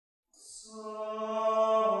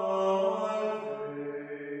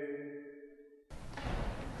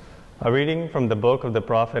A reading from the book of the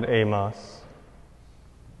prophet Amos.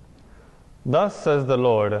 Thus says the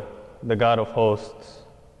Lord, the God of hosts,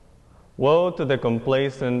 woe to the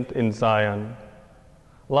complacent in Zion,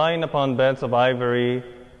 lying upon beds of ivory,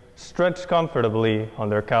 stretched comfortably on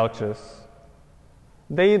their couches.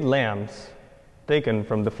 They eat lambs taken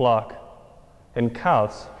from the flock, and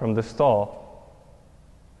cows from the stall,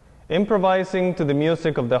 improvising to the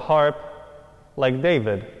music of the harp like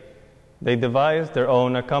David. They devise their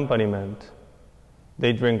own accompaniment.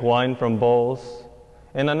 They drink wine from bowls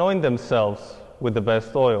and anoint themselves with the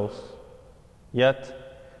best oils.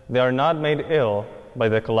 Yet they are not made ill by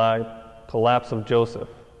the collapse of Joseph.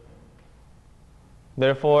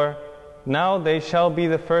 Therefore, now they shall be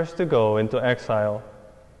the first to go into exile,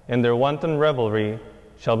 and their wanton revelry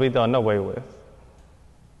shall be done away with.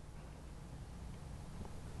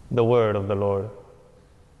 The word of the Lord.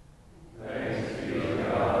 Thanks be to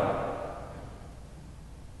God.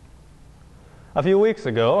 A few weeks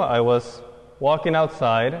ago, I was walking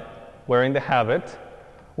outside wearing the habit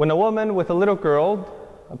when a woman with a little girl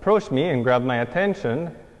approached me and grabbed my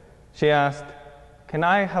attention. She asked, "Can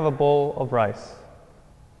I have a bowl of rice?"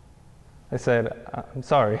 I said, "I'm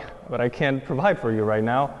sorry, but I can't provide for you right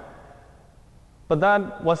now." But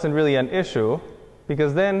that wasn't really an issue,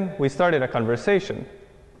 because then we started a conversation.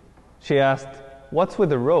 She asked, "What's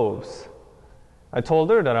with the robes?" I told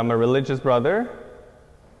her that I'm a religious brother.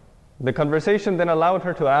 The conversation then allowed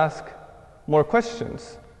her to ask more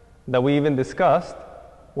questions, that we even discussed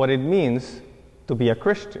what it means to be a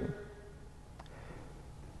Christian.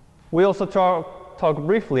 We also talked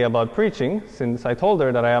briefly about preaching, since I told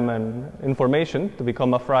her that I am in formation to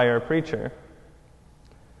become a friar preacher.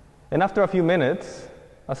 And after a few minutes,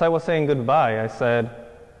 as I was saying goodbye, I said,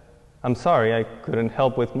 "I'm sorry, I couldn't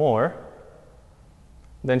help with more."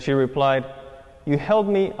 Then she replied, "You helped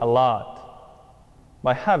me a lot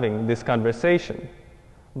by having this conversation,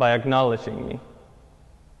 by acknowledging me.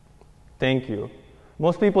 Thank you."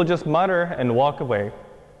 Most people just mutter and walk away.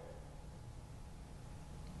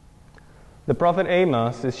 The prophet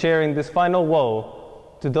Amos is sharing this final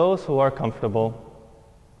woe to those who are comfortable.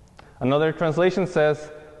 Another translation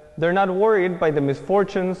says, they're not worried by the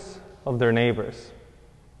misfortunes of their neighbors.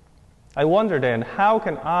 I wonder then, how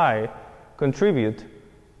can I contribute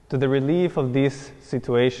to the relief of these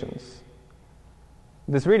situations?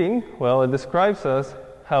 This reading, well, it describes us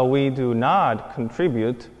how we do not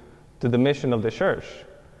contribute to the mission of the church,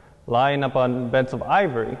 lying upon beds of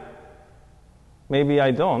ivory. Maybe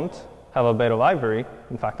I don't have a bed of ivory.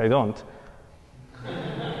 In fact, I don't.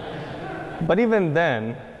 But even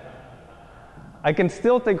then, I can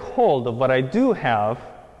still take hold of what I do have,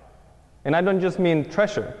 and I don't just mean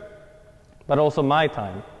treasure, but also my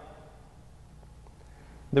time.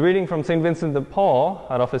 The reading from St. Vincent de Paul,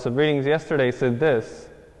 at Office of Readings yesterday, said this: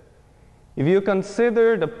 "If you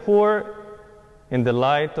consider the poor in the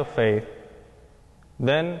light of faith,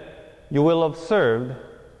 then you will observe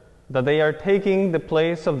that they are taking the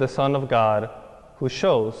place of the Son of God, who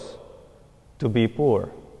shows to be poor."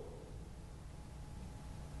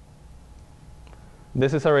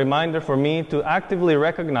 This is a reminder for me to actively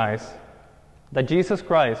recognize that Jesus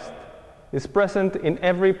Christ is present in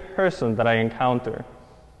every person that I encounter.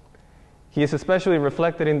 He is especially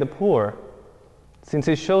reflected in the poor, since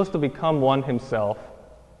he chose to become one himself.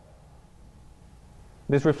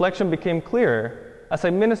 This reflection became clearer as I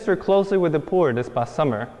ministered closely with the poor this past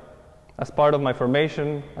summer, as part of my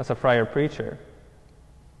formation as a friar preacher.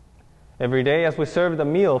 Every day as we served a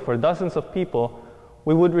meal for dozens of people,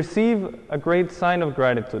 we would receive a great sign of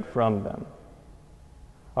gratitude from them.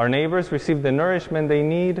 Our neighbors receive the nourishment they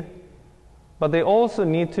need, but they also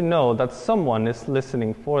need to know that someone is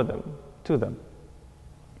listening to them.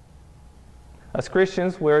 As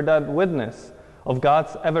Christians, we're that witness of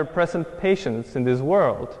God's ever-present patience in this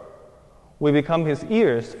world. We become his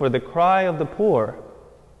ears for the cry of the poor.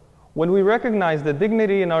 When we recognize the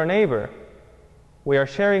dignity in our neighbor, we are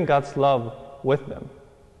sharing God's love with them.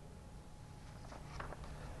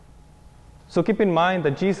 So keep in mind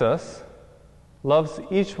that Jesus loves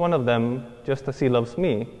each one of them just as he loves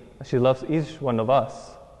me, as he loves each one of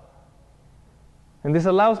us. And this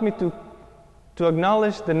allows me to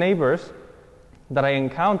acknowledge the neighbors that I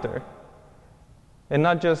encounter and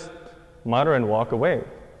not just mutter and walk away.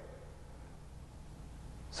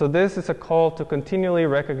 So this is a call to continually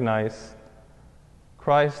recognize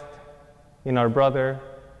Christ in our brother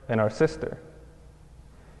and our sister.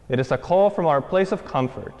 It is a call from our place of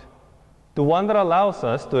comfort to one that allows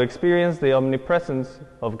us to experience the omnipresence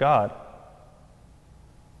of God.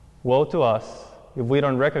 Woe to us if we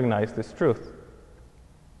don't recognize this truth.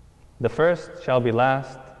 The first shall be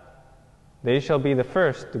last, they shall be the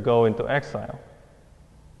first to go into exile.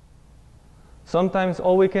 Sometimes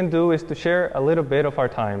all we can do is to share a little bit of our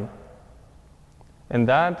time, and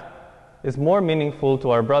that is more meaningful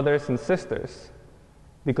to our brothers and sisters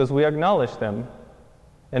because we acknowledge them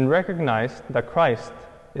and recognize that Christ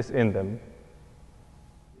is in them.